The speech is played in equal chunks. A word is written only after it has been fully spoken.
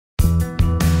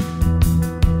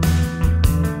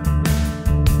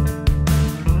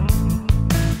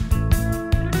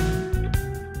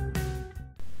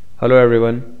Hello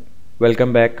everyone,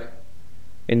 welcome back.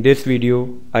 In this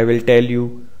video, I will tell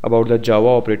you about the Java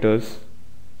operators.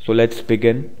 So let's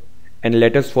begin and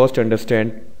let us first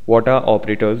understand what are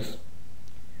operators.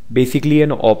 Basically,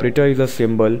 an operator is a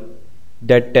symbol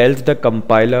that tells the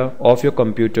compiler of your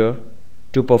computer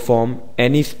to perform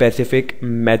any specific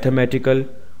mathematical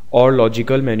or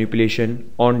logical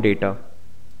manipulation on data.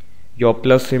 Your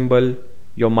plus symbol,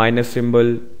 your minus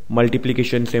symbol,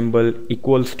 multiplication symbol,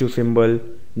 equals to symbol,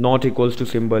 not equals to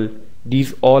symbol,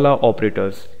 these all are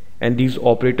operators, and these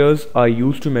operators are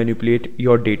used to manipulate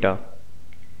your data.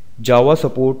 Java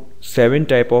supports 7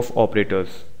 types of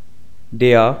operators.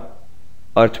 They are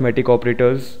arithmetic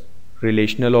operators,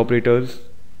 relational operators,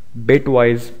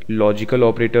 bitwise logical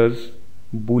operators,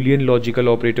 Boolean logical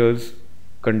operators,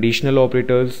 conditional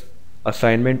operators,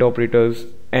 assignment operators,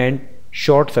 and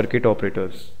short circuit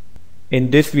operators.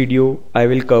 In this video, I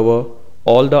will cover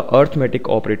all the arithmetic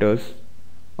operators.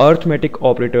 Arithmetic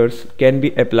operators can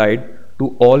be applied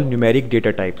to all numeric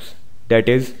data types, that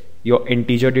is, your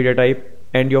integer data type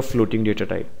and your floating data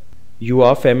type. You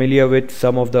are familiar with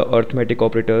some of the arithmetic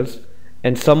operators,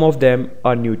 and some of them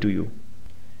are new to you.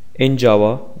 In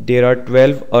Java, there are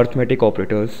 12 arithmetic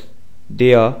operators.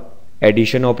 They are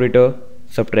addition operator,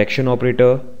 subtraction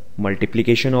operator,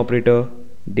 multiplication operator,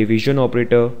 division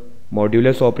operator,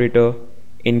 modulus operator,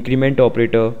 increment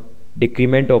operator,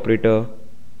 decrement operator,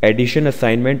 addition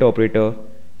assignment operator,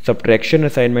 subtraction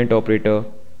assignment operator,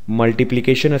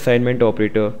 multiplication assignment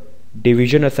operator,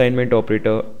 division assignment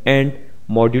operator, and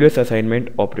modulus assignment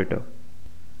operator.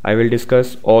 I will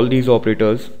discuss all these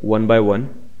operators one by one.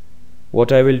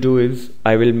 What I will do is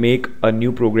I will make a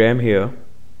new program here.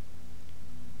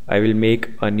 I will make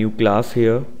a new class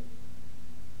here.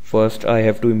 First, I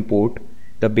have to import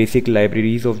the basic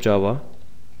libraries of Java.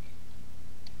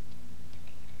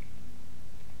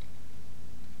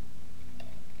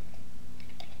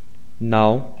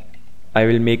 Now I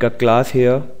will make a class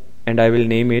here and I will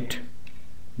name it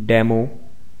demo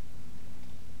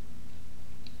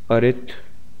arithmetic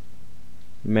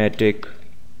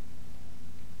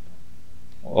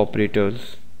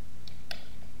operators.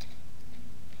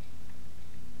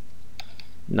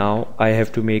 Now I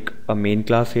have to make a main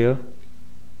class here.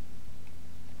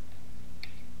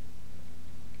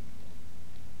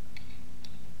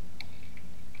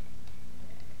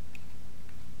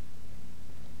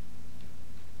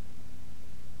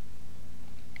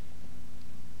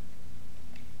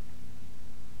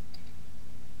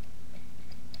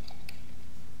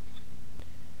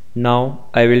 Now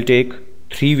I will take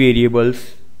 3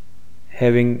 variables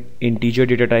having integer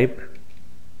data type.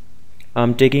 I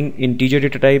am taking integer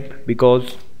data type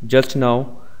because just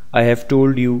now I have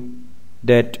told you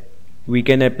that we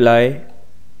can apply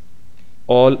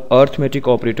all arithmetic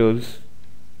operators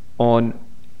on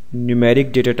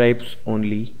numeric data types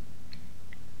only.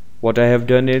 What I have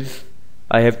done is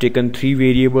I have taken 3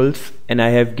 variables and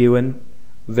I have given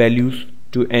values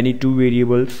to any 2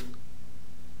 variables.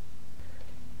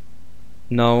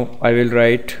 Now I will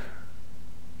write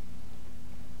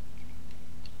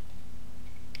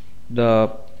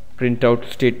the printout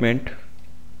statement.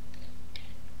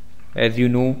 As you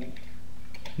know,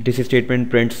 this statement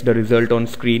prints the result on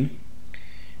screen.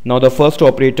 Now the first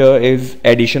operator is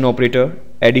addition operator.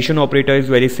 Addition operator is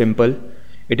very simple.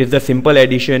 It is the simple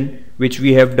addition which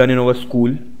we have done in our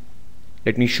school.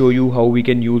 Let me show you how we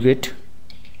can use it.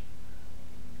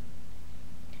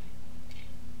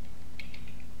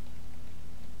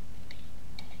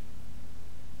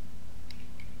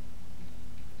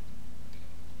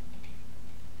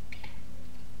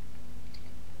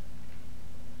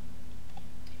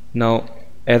 Now,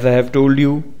 as I have told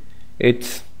you,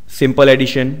 it's simple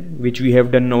addition which we have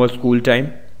done in our school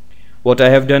time. What I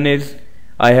have done is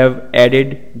I have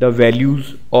added the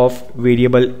values of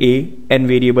variable A and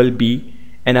variable B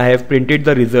and I have printed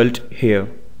the result here.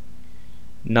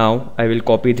 Now I will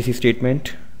copy this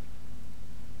statement.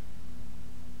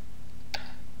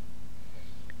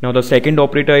 Now the second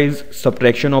operator is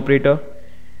subtraction operator.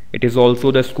 It is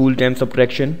also the school time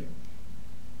subtraction.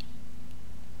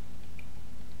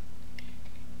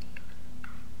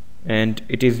 And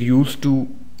it is used to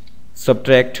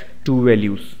subtract 2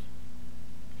 values.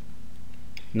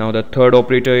 Now the third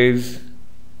operator is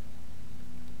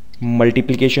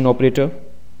multiplication operator.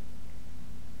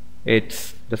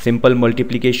 It's the simple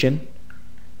multiplication.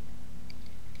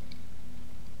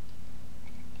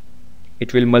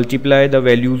 It will multiply the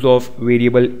values of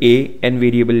variable A and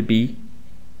variable B.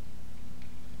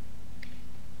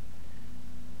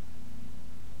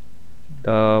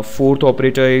 The fourth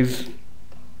operator is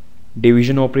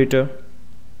division operator.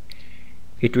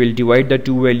 It will divide the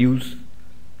 2 values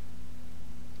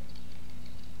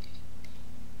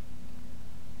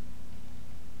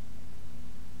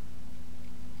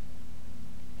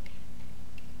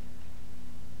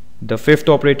The fifth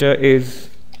operator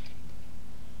is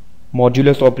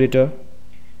Modulus Operator.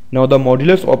 Now the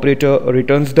Modulus Operator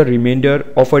returns the remainder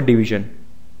of a division,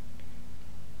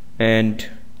 and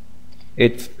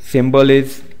its symbol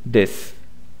is this.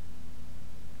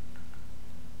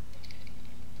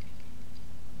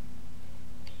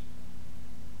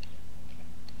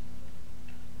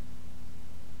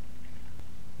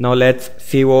 Now let's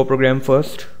save our program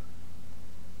first.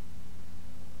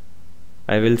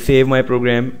 I will save my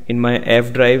program in my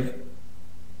F drive,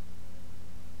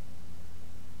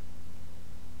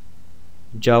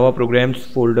 Java programs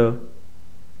folder.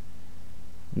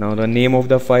 Now the name of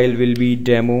the file will be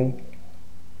demo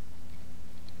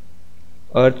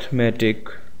Arithmetic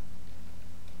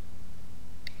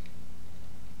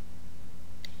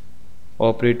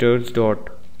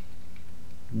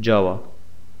Operators.Java.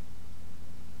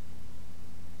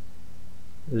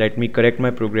 Let me correct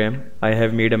my program. I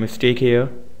have made a mistake here.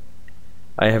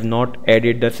 I have not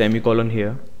added the semicolon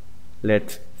here.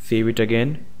 Let's save it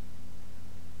again.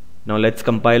 Now let's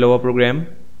compile our program.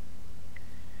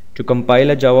 To compile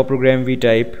a Java program, we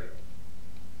type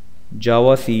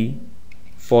javac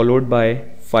followed by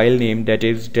file name, that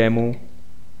is demo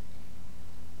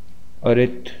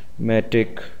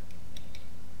arithmetic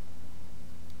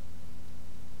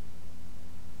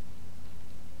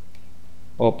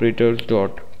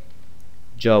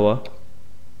operators.java.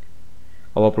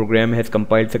 Our program has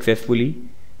compiled successfully.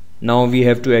 Now we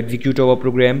have to execute our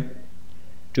program.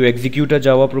 To execute a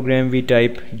Java program, we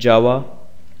type java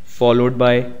followed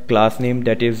by class name,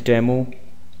 that is demo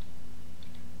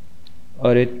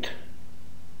arithmetic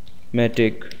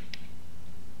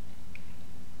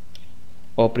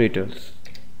operators.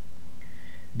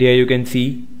 There you can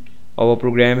see our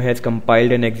program has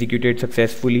compiled and executed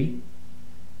successfully.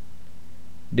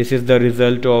 This is the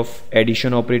result of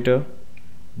addition operator.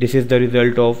 This is the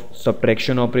result of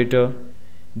subtraction operator.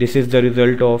 This is the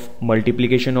result of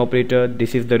multiplication operator.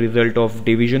 This is the result of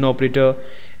division operator,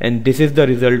 and this is the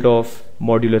result of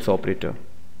modulus operator.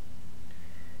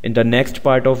 In the next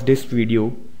part of this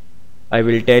video, I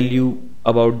will tell you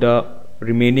about the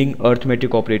remaining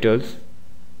arithmetic operators.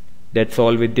 That's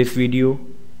all with this video.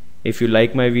 If you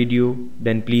like my video,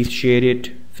 then please share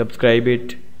it, subscribe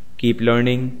it, keep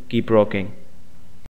learning, keep rocking.